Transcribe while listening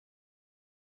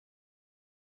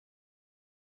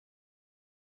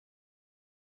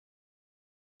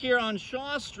Here on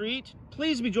Shaw Street,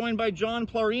 please be joined by John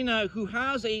Plarina, who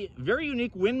has a very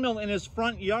unique windmill in his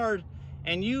front yard,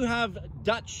 and you have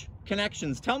Dutch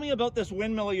connections. Tell me about this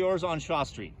windmill of yours on Shaw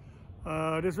Street.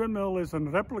 This windmill is a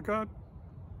replica.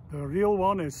 The real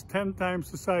one is 10 times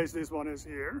the size this one is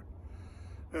here.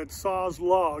 It saws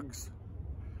logs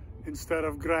instead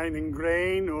of grinding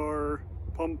grain or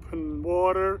pumping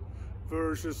water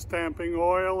versus stamping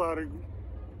oil out of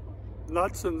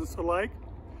nuts and the like.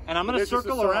 And I'm going to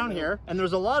circle around here, and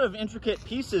there's a lot of intricate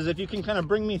pieces. If you can kind of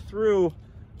bring me through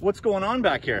what's going on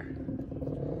back here.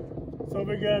 So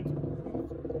we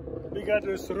got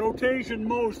this rotation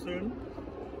motion,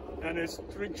 and it's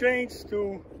changed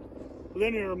to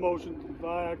linear motion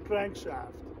via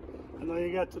crankshaft. And then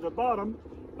you get to the bottom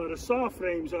where the saw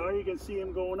frames are, you can see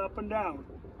them going up and down.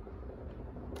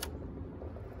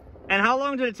 And how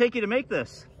long did it take you to make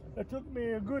this? It took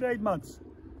me a good 8 months,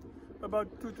 about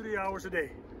 2-3 hours a day.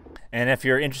 And if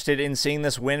you're interested in seeing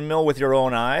this windmill with your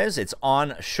own eyes, it's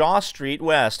on Shaw Street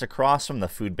West across from the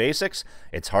Food Basics.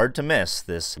 It's hard to miss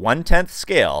this 1/10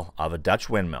 scale of a Dutch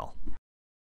windmill.